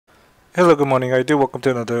Hello, good morning. I do welcome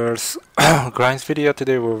to another grrrindz video.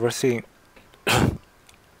 Today we're seeing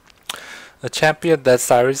a champion that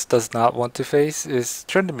Cyrus does not want to face is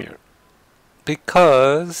Tryndamere,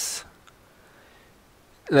 because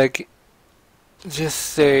like just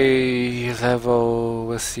say level.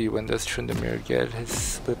 Let's see, when does Tryndamere get his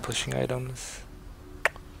split pushing items?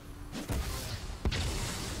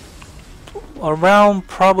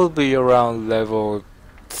 Probably around level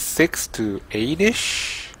 6 to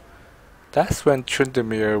 8ish. That's when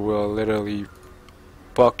Tryndamere will literally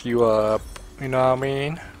buck you up. You know what I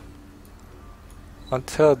mean?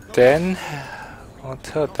 Until then,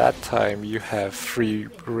 until that time, you have free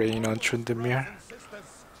reign on Tryndamere.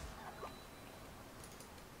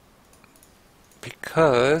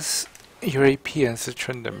 Because your AP ends the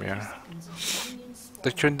Tryndamere.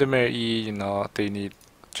 The Tryndamere E, they need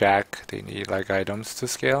Jack, they need like items to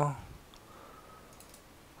scale.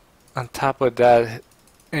 On top of that,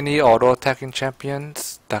 any auto attacking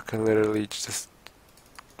champions that can literally just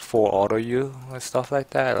full auto you and stuff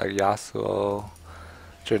like that, like Yasuo,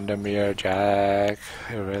 Tryndamere, Jack,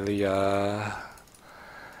 Aurelia,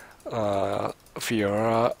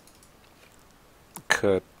 Fiora,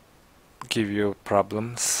 could give you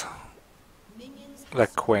problems,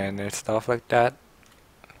 like Quinn and stuff like that.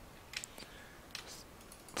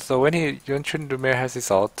 So when Tryndamere has his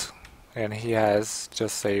ult, and he has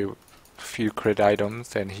just say few crit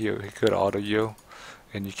items, and he could auto you,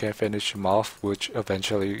 and you can finish him off, which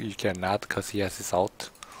eventually you cannot because he has his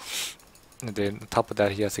ult. And then on top of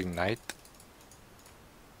that, he has ignite.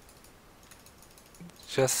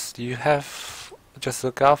 Just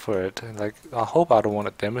look out for it. And like, I hope I don't want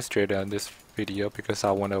to demonstrate it on this video because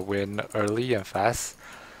I want to win early and fast.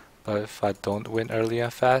 But if I don't win early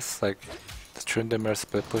and fast, like the Tryndamere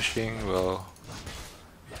split pushing will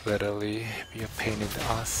literally be a pain in the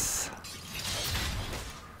ass.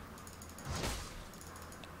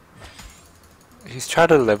 He's trying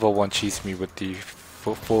to level 1 cheese me with the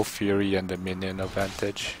full fury and the minion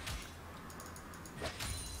advantage,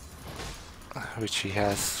 which he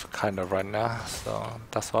has kind of right now. So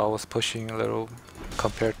that's why I was pushing a little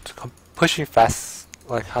compared to pushing fast,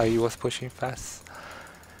 like how he was pushing fast.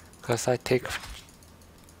 Because I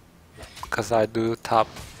do top.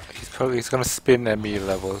 He's gonna spin at me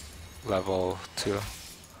level 2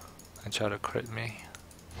 and try to crit me.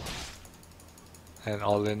 And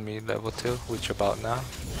all in me level 2, which about now.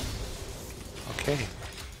 Okay.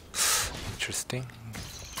 Interesting.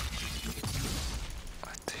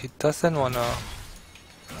 He doesn't wanna.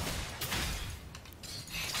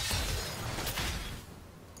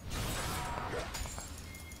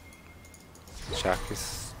 Jack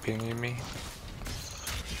is pinging me.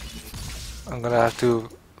 I'm gonna have to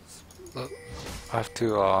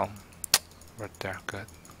right there, good.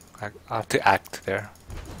 I have to act there.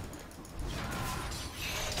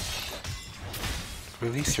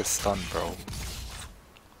 Release your stun, bro.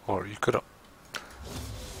 Or you could.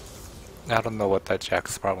 I don't know what that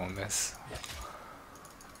Jack's problem is.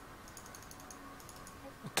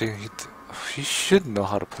 He should know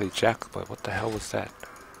how to play Jack, but what the hell was that?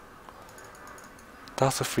 That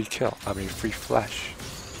was a free kill. I mean, free flash.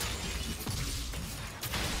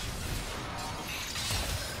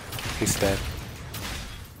 He's dead.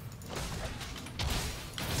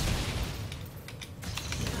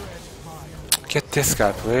 Get this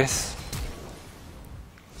guy, please.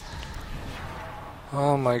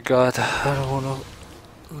 Oh my god, I don't wanna.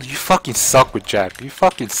 You fucking suck with Jack. You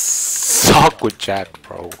fucking suck with Jack,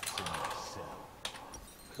 bro.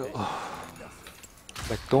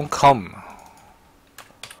 Like, don't come.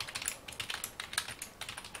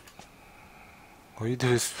 What you do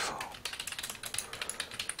is.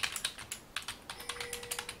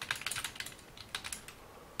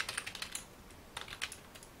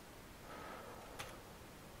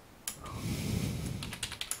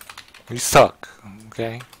 You suck,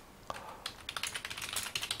 okay?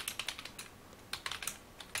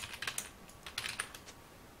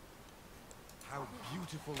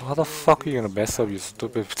 How the fuck are you gonna mess up your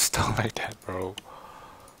stupid stuff like that, bro?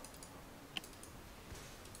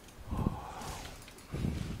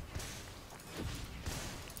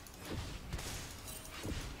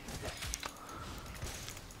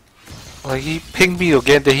 Like, he pinged me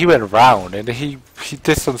again, then he went around, and then he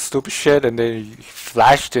did some stupid shit, and then he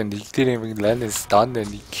flashed and he didn't even land his stun, and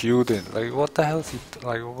he Q'd it. Like, what the hell is he,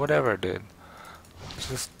 like, whatever, dude.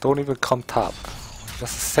 Just don't even come top. That's the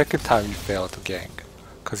second time you failed to gank.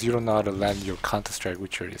 Because you don't know how to land your counter strike,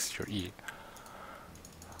 which is your E.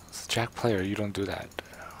 As a Jack player, you don't do that.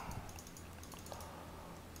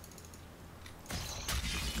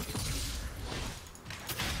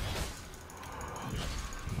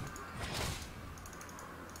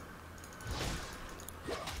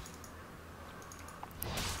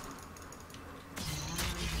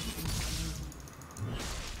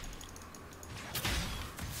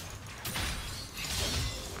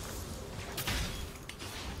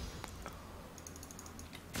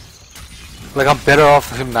 Like, I'm better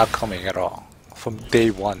off him not coming at all. From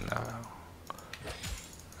day one.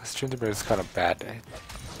 Tryndamere is kind of bad.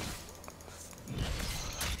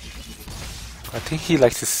 I think he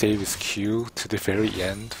likes to save his Q to the very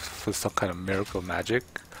end for some kind of miracle magic.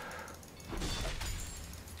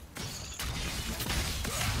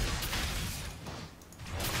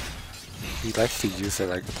 He likes to use it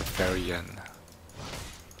like at the very end.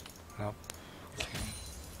 Nope. Okay.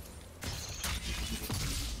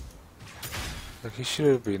 Like he should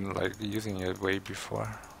have been like using it way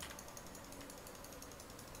before.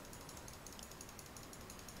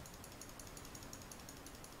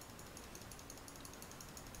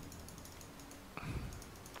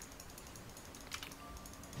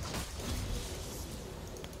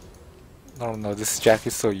 I don't know, this Jack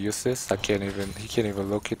is so useless, he can't even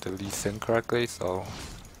locate the Lee Sin correctly, so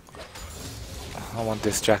I want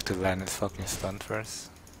this Jack to land his fucking stun first.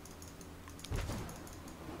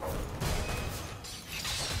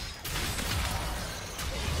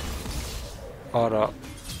 Auto.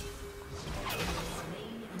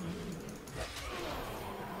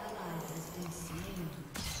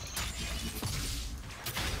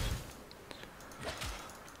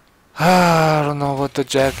 I don't know what the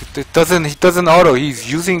Jack. He doesn't auto.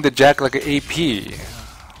 He's using the Jack like an AP. You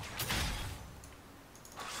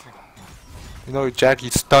know, Jack, he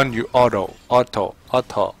stun you auto,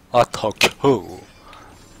 kill.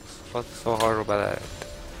 What's so hard about that?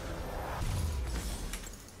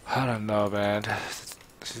 I don't know, man.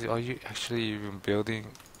 Are you actually even building?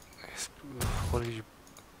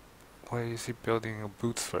 Why is he building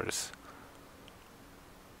boots first?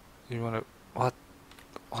 You wanna what?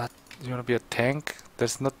 What? You wanna be a tank?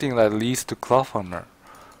 There's nothing that leads to cloth armor.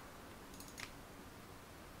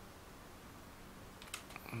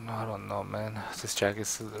 I don't know, man. This Jack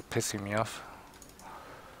is pissing me off.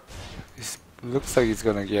 It looks like he's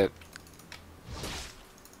gonna get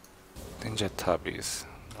Ninja Tubbies.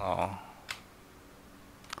 Oh.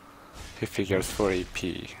 He figures 4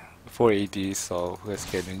 AP. 4 AD, so let's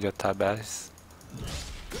get Ninja Tubbies.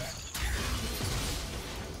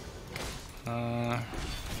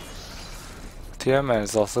 Tryndamere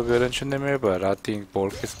is also good on Tryndamere, but I think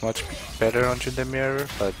Bork is much better on Tryndamere,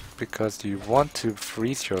 but because you want to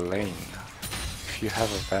freeze your lane if you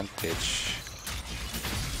have advantage.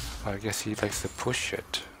 I guess he likes to push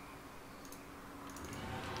it.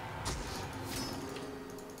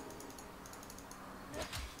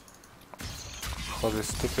 Oh, this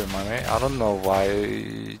stupid MIA. I don't know why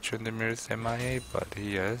Tryndamere is MIA, but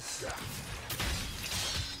he is.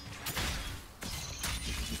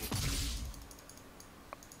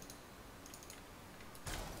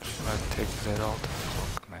 Take that all the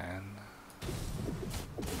fuck, man.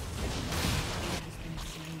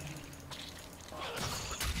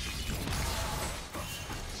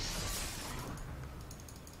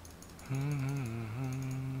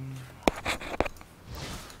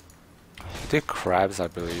 He did crabs, I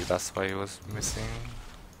believe. That's why he was missing.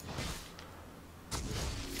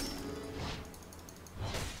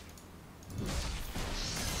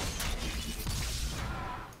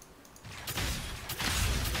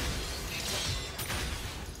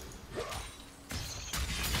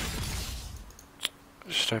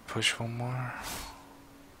 Should I push one more?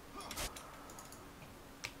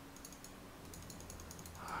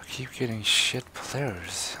 I keep getting shit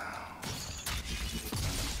players.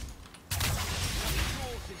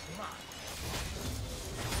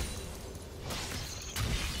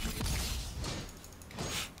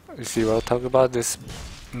 You see what I'll talk about? This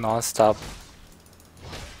non-stop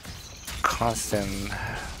constant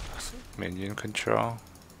minion control.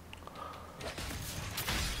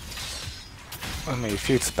 I mean, if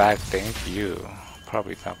it's back, thank you.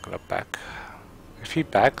 Probably not gonna back. If he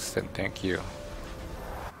backs, then thank you.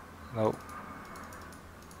 Nope.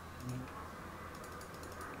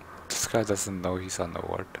 This guy doesn't know he's on the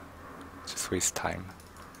ward. Just waste time.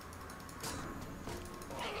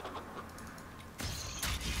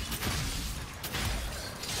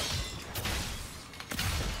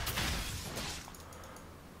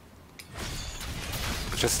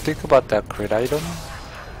 Just think about that crit item.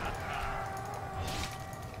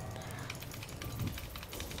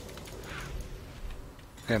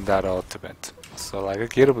 And that ultimate. So like I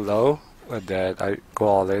get him low, and then I go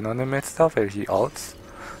all in on him and stuff, and he ults.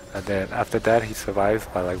 And then after that he survives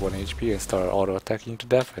by like 1 HP and start auto attacking to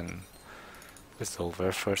death, and it's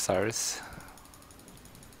over for Cyrus.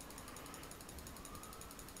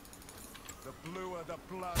 The bluer the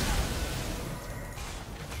blood.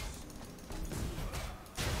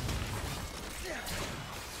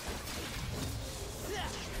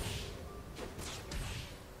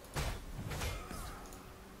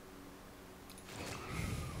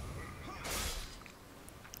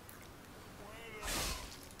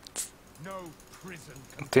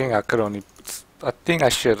 I think I could only. I think I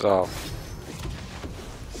should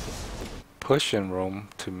push in roam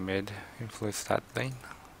to mid, influence that lane.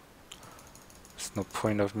 There's no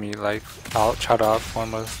point of me like try to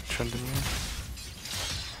outform a Tryndamere.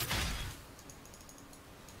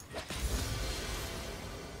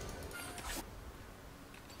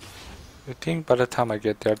 I think by the time I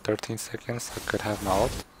get there, 13 seconds, I could have my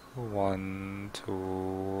ult. 1,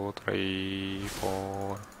 2, 3,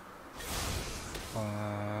 4,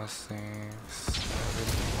 5, 6, 7.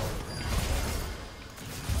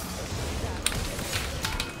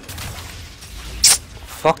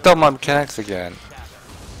 Fucked up my mechanics again.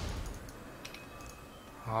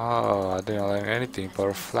 Oh, I didn't learn anything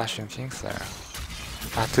but flashing Kingslayer.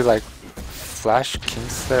 I have to like flash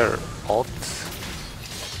Kingslayer ult.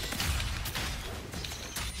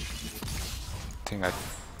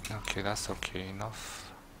 Okay, that's okay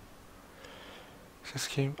enough. Just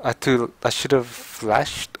came. I should have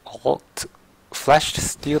flashed ult, flashed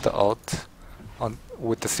steal the ult on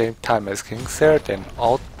with the same time as Kingslayer, then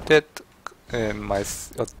ulted, and my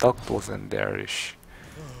duct wasn't there-ish.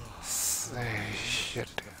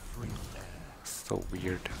 Shit. So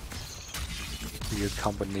weird. Weird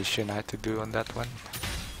combination I had to do on that one.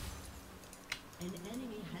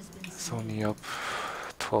 It's only up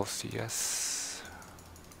 12 CS.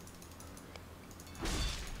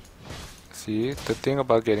 See, the thing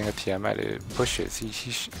about getting a Tiamat, it pushes.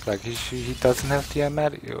 He doesn't have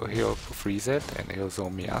Tiamat, he'll freeze it and he'll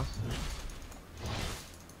zone me out.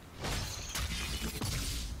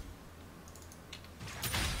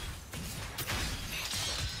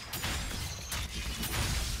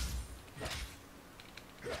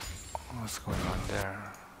 What's going on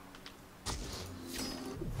there?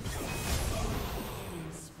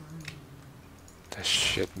 The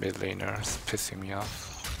shit mid laner is pissing me off.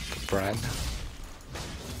 The brand.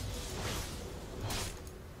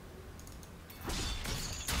 I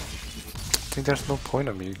think there's no point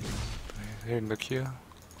of me here in the queue.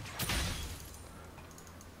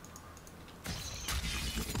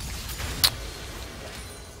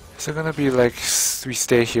 Is it gonna be like we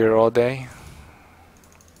stay here all day?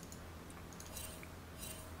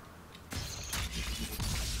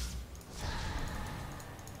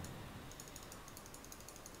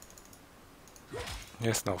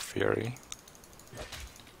 There's no fury.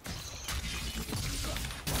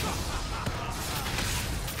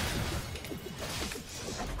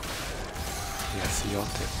 Yes, he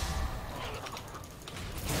ulted.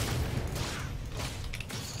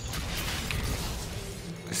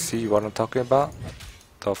 See what I'm talking about?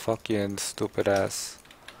 The fucking stupid ass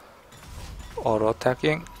auto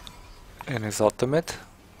attacking in his ultimate.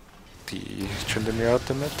 The Tryndamere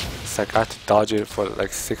ultimate. It's like I had to dodge it for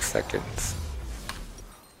like 6 seconds.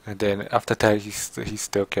 And then after that he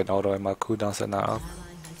still can auto and my cooldowns are not up.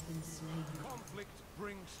 Conflict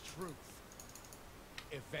brings truth.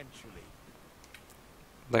 Eventually.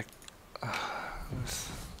 Like,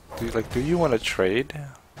 do you want to trade?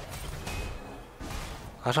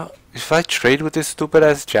 I don't. If I trade with this stupid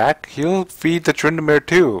ass Jack, he'll feed the Tryndamere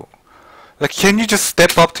too. Like, can you just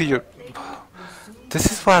step up to your?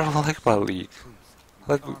 This is what I don't like about League.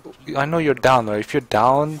 Like, I know you're down, right? If you're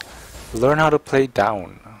down, learn how to play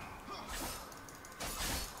down.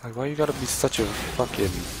 Like, why you gotta be such a fucking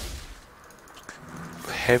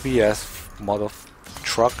heavy ass mother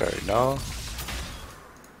trucker, you know?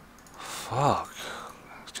 Fuck.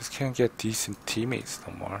 Just can't get decent teammates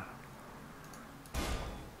no more.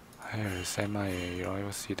 Here's MIA, you don't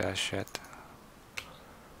even see that shit.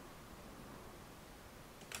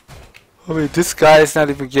 I mean, this guy is not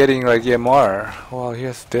even getting like MR. Well, he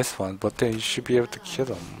has this one, but then you should be able to kill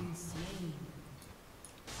him.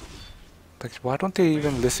 Like, why don't they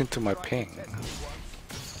even listen to my ping?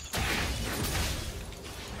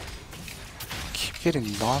 Keep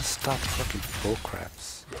getting non-stop fucking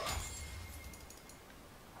bullcraps.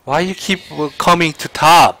 Why you keep coming to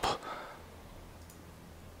top?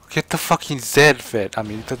 Get the fucking Z fit. I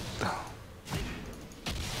mean, the.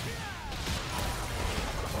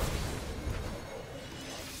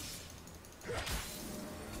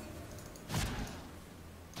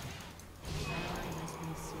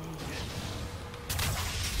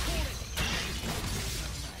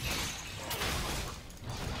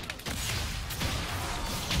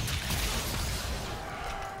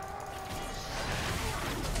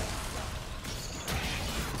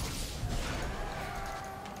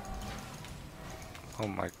 Oh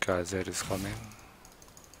my god, Zed is coming.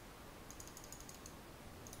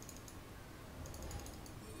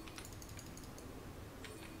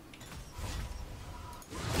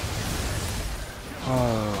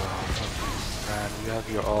 Oh man, you have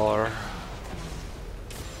your R.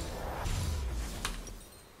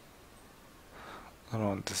 I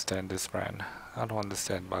don't understand this brand. I don't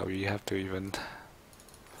understand why we have to even.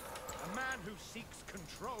 A man who seeks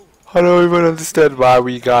control. I don't even understand why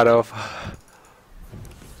we gotta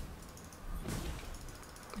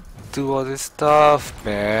do all this stuff,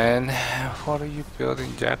 man. What are you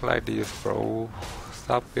building jack like this, bro?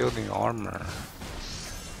 Stop building armor.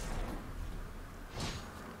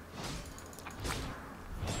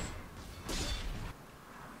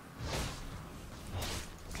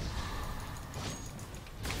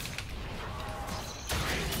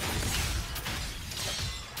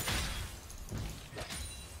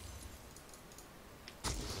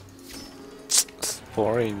 It's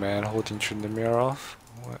boring, man, holding Tryndamere off.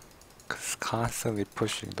 It's constantly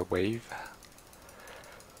pushing the wave.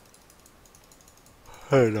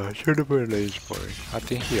 I don't know, Tryndamere is boring. I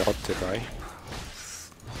think he opted, right?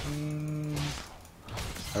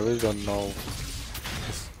 I really don't know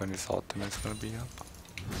when his ultimate is gonna be up.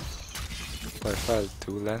 But if I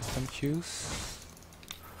do land some Qs,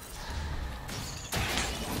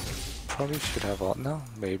 probably should have ult now,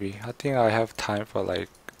 maybe. I think I have time for like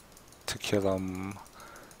to kill him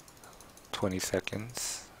 20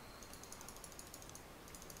 seconds.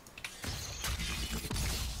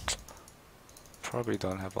 Probably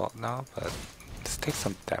don't have ult now, but let's take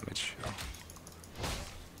some damage.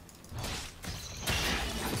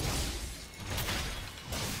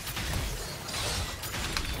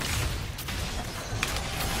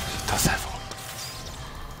 Does have ult.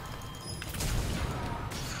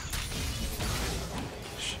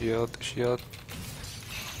 Shield, shield.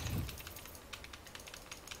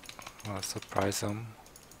 I'll surprise him.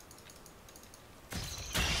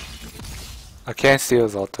 I can't see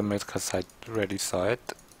his ultimate because I already saw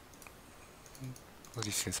it. At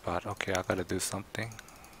least in spot. Okay, I gotta do something.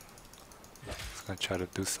 Just gonna try to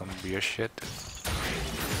do some weird shit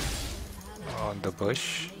on the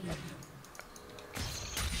bush.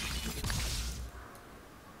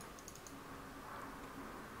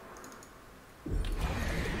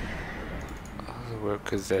 Where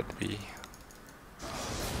could that be?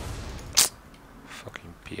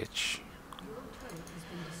 Fucking bitch.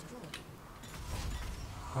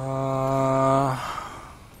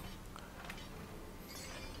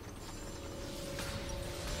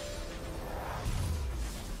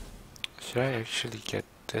 Should I actually get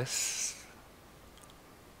this?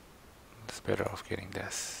 It's better off getting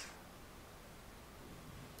this.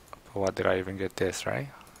 But what did I even get this, right?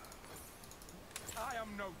 I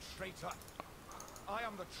am no traitor. I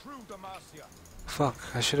am the true Demacia.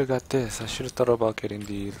 Fuck, I should have got this. I should have thought about getting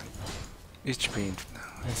the itch paint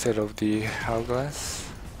instead of the hourglass.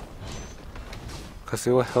 Because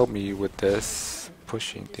it will help me with this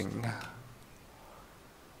pushing thing.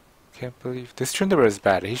 Can't believe this Tryndamere is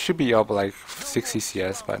bad. He should be up like 60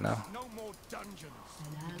 CS by now. No more dungeons.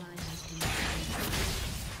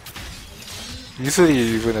 Usually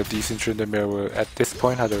even a decent Tryndamere will, at this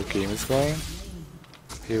point how the game is going,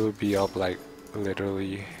 he will be up like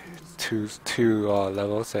literally two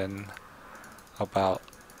levels and about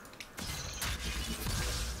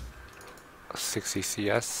 60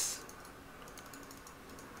 CS.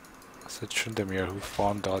 It's a Tryndamere who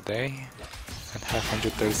farmed all day and have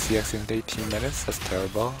 130 CX in 18 minutes. That's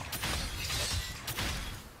terrible.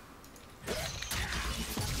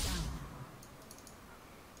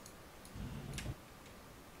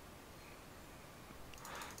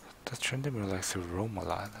 The Tryndamere likes to roam a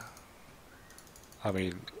lot. I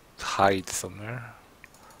mean, hide somewhere.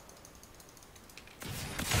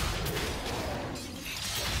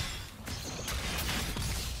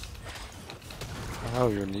 Oh,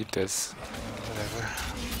 you need this. Whatever.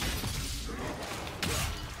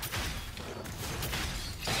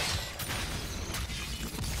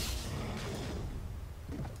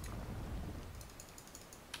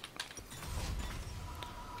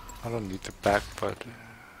 I don't need the back, but I'm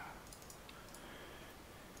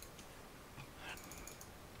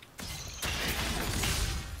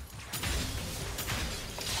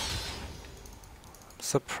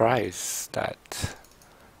surprised that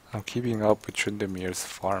I'm keeping up with Tryndamere's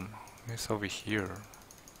farm. It's over here.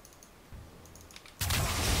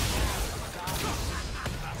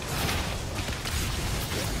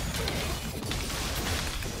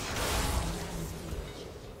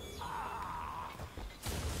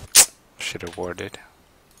 Should have warded.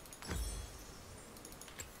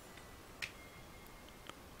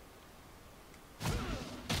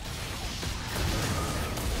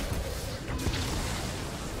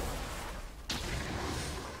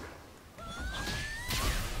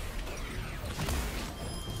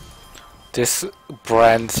 This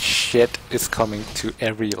brand shit is coming to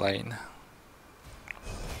every lane.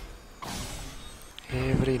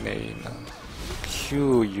 Every lane.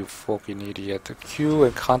 Q, you fucking idiot. Q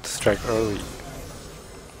and Counter Strike early.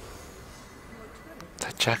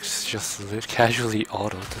 That Jack's just casually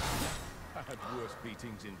autoed. I had worse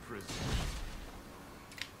beatings in prison.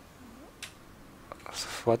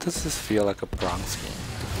 Why does this feel like a Bronx game?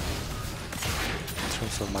 In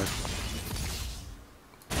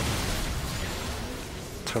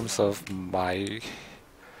terms of my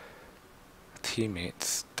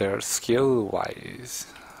teammates, their skill wise.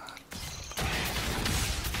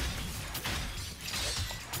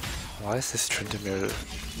 Why is this Tryndamere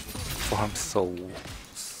farm so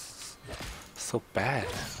bad?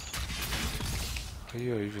 Are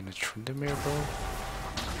you even a Tryndamere, bro?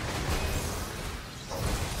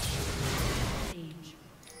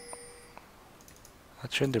 That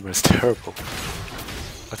Tryndamere is terrible.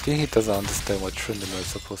 I think he doesn't understand what Tryndamere is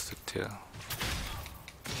supposed to do.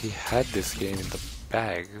 He had this game in the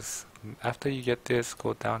bags. After you get this,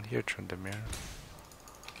 go down here, Tryndamere.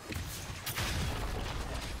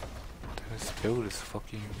 This build is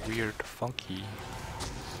fucking weird, funky.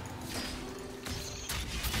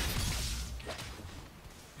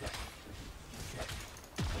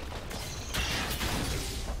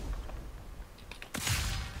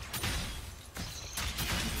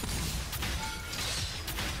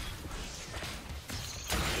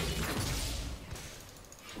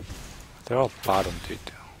 They're all bottom, dude.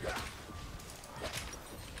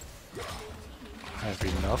 I have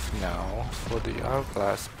enough now for the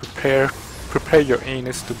hourglass. Prepare your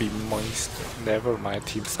anus to be moist. Never mind,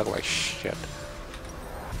 team suck like shit.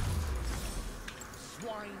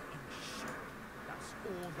 Swine and shit. That's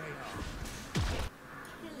all they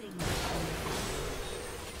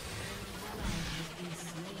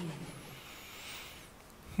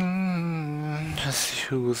are. Just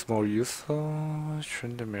who's more useful?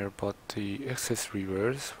 Tryndamere bought the excess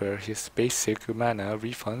reverse, where his basic mana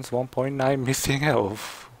refunds 1.9 missing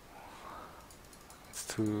health. It's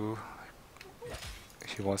too.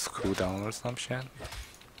 He wants cooldown or some shit.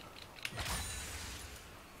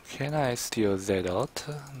 Can I steal Z out?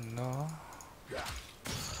 No.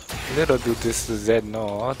 Little do this Z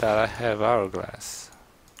know that I have hourglass.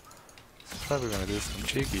 It's probably gonna do some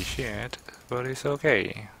cheeky shit, but it's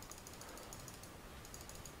okay.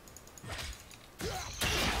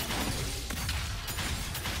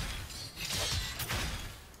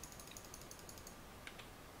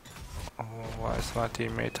 Oh, why is my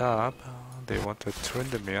teammate up? They want to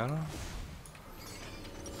Tryndamere.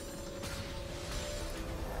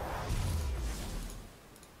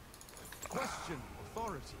 Question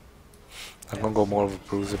authority. I'm gonna go more of a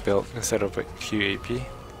bruiser build instead of a QAP.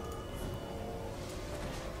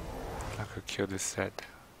 I could kill this set.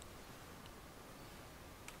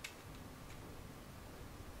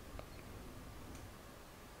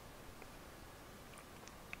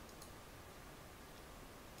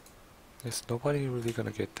 Is nobody really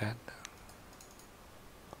gonna get that?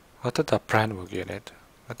 I thought that brand will get it.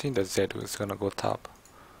 I think the Z is gonna go top.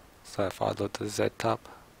 So I followed the Z top.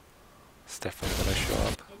 It's definitely gonna show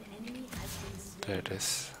up. There it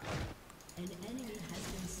is.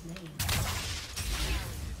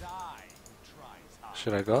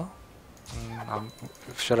 Should I go?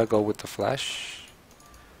 Should I go with the flash?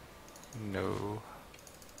 No.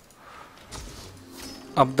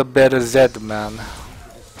 I'm the better Z, man.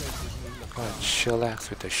 Go ahead,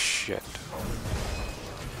 chillax with the shit.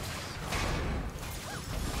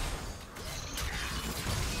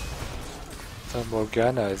 The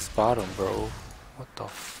Morgana is bottom, bro. What the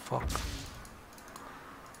fuck?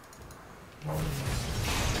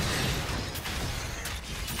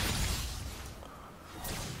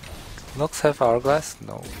 Lux have hourglass?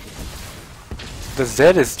 No. The Z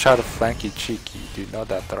is try to flanky cheeky. Do you know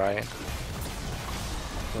that, right?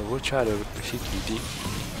 So we'll try to cheeky deep.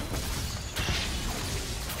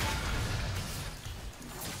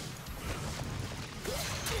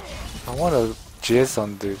 I wanna jizz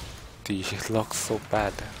on the Lux so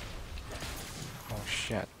bad. Oh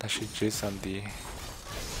shit, I should jizz on the.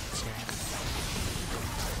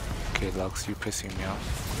 Okay, Lux, you pissing me off.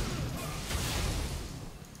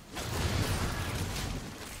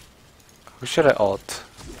 Who should I ult?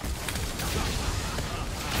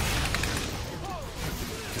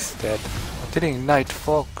 He's dead. I didn't ignite,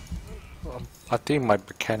 fuck. I think my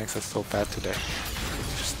mechanics are so bad today.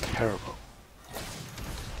 Just terrible.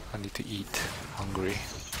 I need to eat. Hungry.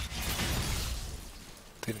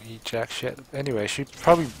 Didn't eat jack shit. Anyway, she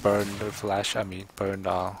probably burned the flash. I mean, burned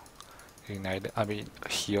ignite. I mean,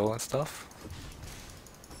 heal and stuff.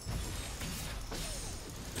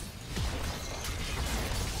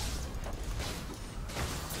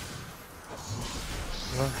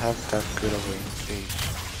 I don't have that good of an engage.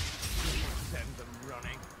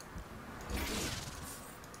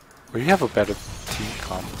 We have a better team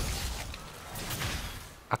comp.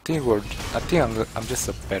 I'm just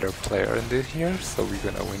a better player in this here, so we're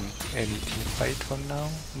gonna win any team fight from now.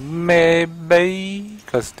 Maybe,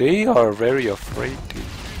 cause they are very afraid to.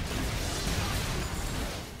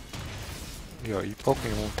 Yo, you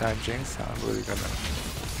Pokemon time Jinx, I'm really gonna.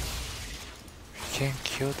 We can't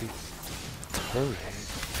kill the turret.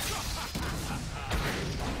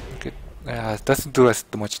 Good. It doesn't do as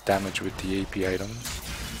much damage with the AP items.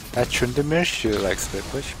 That Tryndamere should like split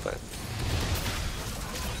push, but.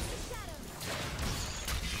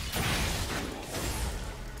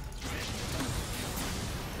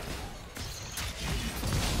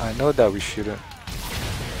 I know that we shouldn't.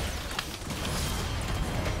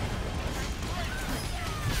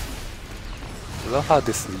 I love how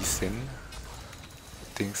this Lee Sin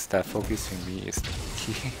thinks that focusing me is the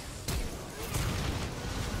key.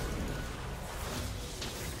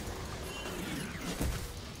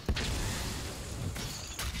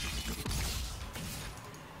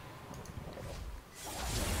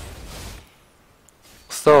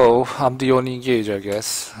 So, I'm the only engage, I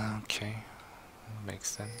guess. Okay.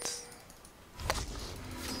 Makes sense.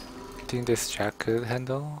 Think this Jack could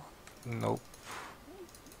handle? Nope.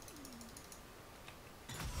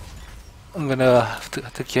 I'm gonna have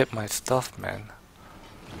to get my stuff, man.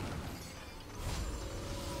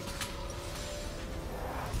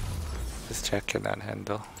 This Jack cannot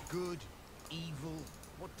handle. Good, evil,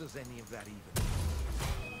 what does any of that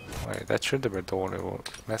even? Wait, that Tryndamere don't want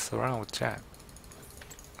to mess around with Jack.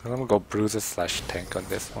 I'm gonna go Bruiser / Tank on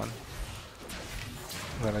this one.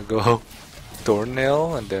 I'm gonna go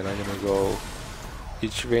Thornail, and then I'm gonna go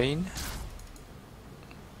Each Vein.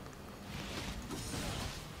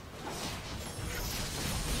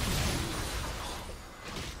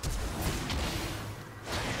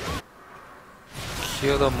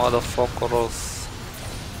 Kill the motherfuckers.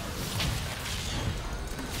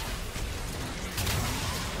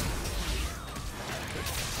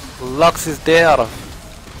 Lux is there.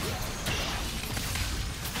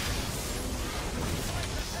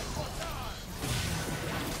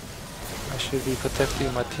 I should be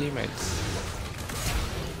protecting my teammates.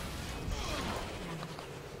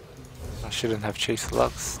 I shouldn't have chased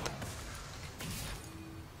Lux.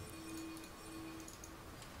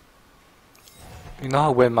 You know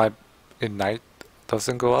how when my Ignite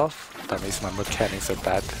doesn't go off? That means my mechanics are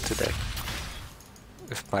bad today.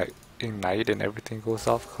 If my Ignite and everything goes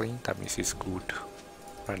off clean, that means it's good.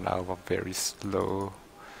 Right now I'm very slow.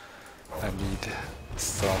 I need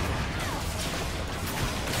some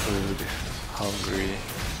food. Hungry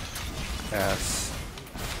as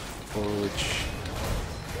fudge.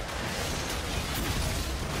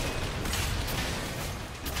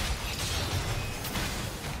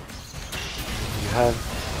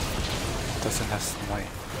 Doesn't have smite.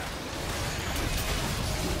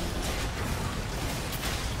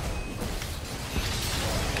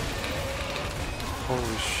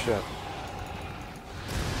 Holy shit.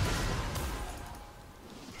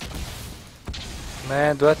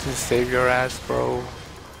 Man, do I have to save your ass, bro?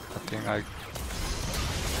 I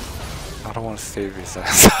don't want to save his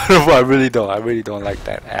ass. I really don't like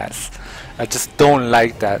that ass. I just don't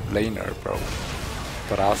like that laner, bro.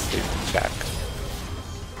 But I'll save the Jack.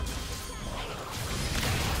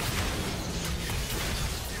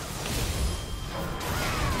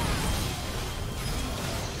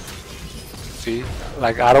 See,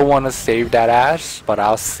 like I don't want to save that ass, but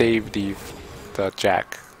I'll save the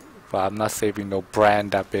Jack. But I'm not saving no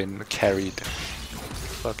brand that been carried.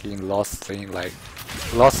 Fucking lost lane, like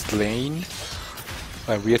lost lane.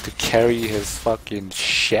 Like we have to carry his fucking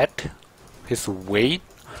shit, his weight,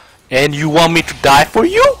 and you want me to die for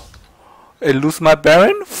you? And lose my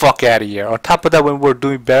Baron? Fuck out of here. On top of that, when we're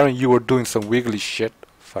doing Baron, you were doing some wiggly shit.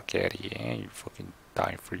 Fuck out of here. Ain't you fucking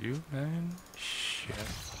dying for you, man. Shit.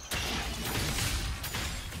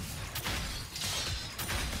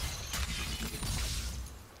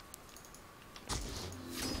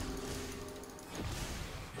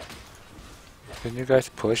 Can you guys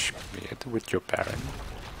push mid with your Baron?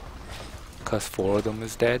 Cause 4 of them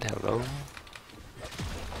is dead, hello?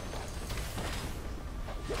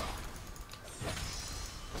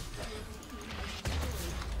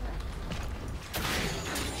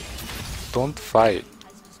 Don't fight.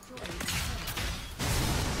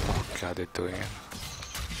 Oh god, they're doing it.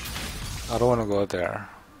 I don't wanna go there.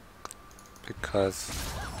 Because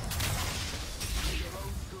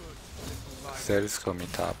Zed is coming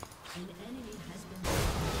top.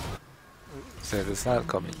 Zed is not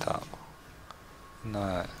coming top.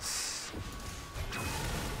 Nice.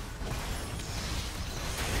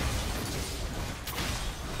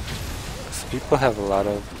 So people have a lot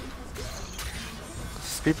of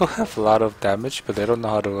people have a lot of damage, but they don't know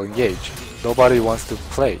how to engage. Nobody wants to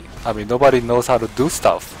play. I mean, nobody knows how to do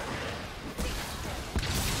stuff.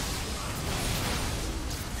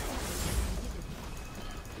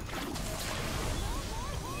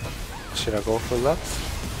 Should I go for Lux?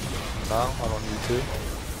 No, I don't need to.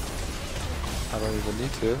 I don't even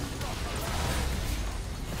need to.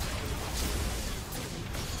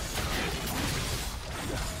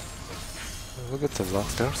 Look at the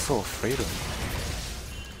Lux, they're so afraid of me.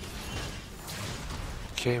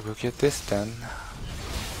 Okay, we'll get this done.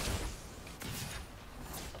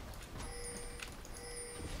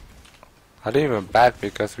 I didn't even back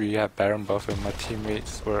because we have Baron buff and my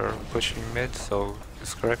teammates were pushing mid, so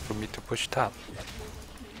it's correct for me to push top.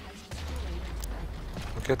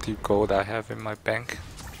 Look at the gold I have in my bank.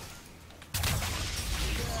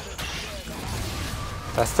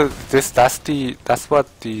 That's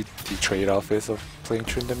what the trade-off is of playing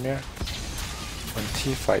Tryndamere. When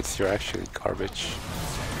team fights, you're actually garbage.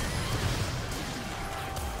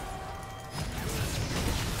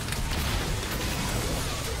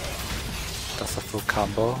 That's a full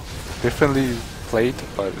combo. Differently played,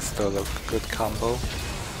 but it's still a good combo.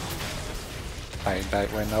 My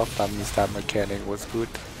ignite went up, that means that mechanic was good.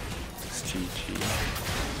 It's GG.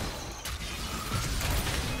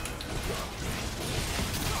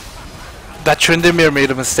 That Tryndamere made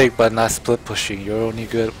a mistake by not split pushing. You're only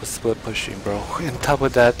good with split pushing, bro. On top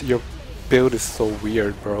of that, your build is so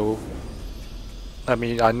weird, bro. I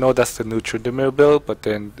mean, I know that's the new Tryndamere build, but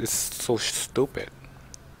then it's so stupid.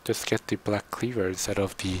 Just get the Black Cleaver instead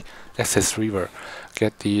of the SS Reaver.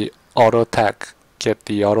 Get the auto attack. Get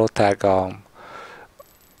the auto attack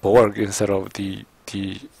Borg instead of the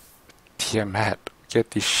Tiamat. Get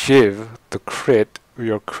the Shiv, the crit.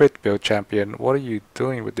 Your crit build champion. What are you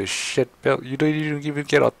doing with this shit build? You don't even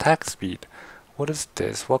get attack speed. What is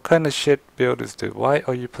this? What kind of shit build is this? Why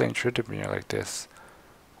are you playing Tryndamere like this?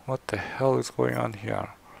 What the hell is going on here?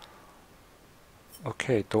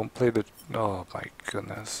 Okay, don't play the... Oh my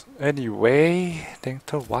goodness. Anyway, thanks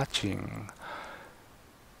for watching.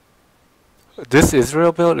 This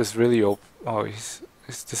Israel build is really open. Oh, it's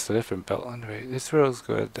just a different build. Anyway, Israel's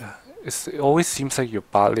good. It always seems like your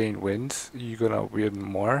bot lane wins. You're gonna win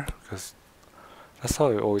more, because that's how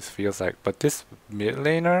it always feels like. But this mid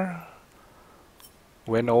laner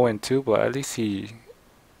went 0-2, but at least he...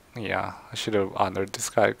 Yeah, I should have honored this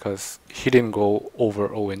guy because he didn't go over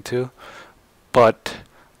 0-2. But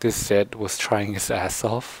this Zed was trying his ass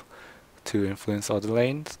off to influence other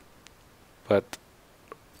lanes. But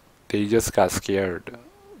they just got scared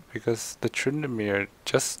because the Tryndamere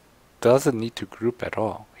just doesn't need to group at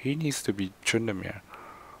all. He needs to be Tryndamere.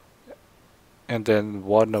 And then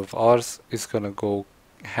one of us is gonna go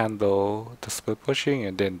handle the split pushing,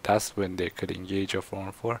 and then that's when they could engage a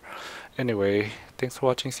 4-on-4. Anyway, thanks for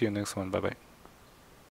watching. See you next one. Bye bye.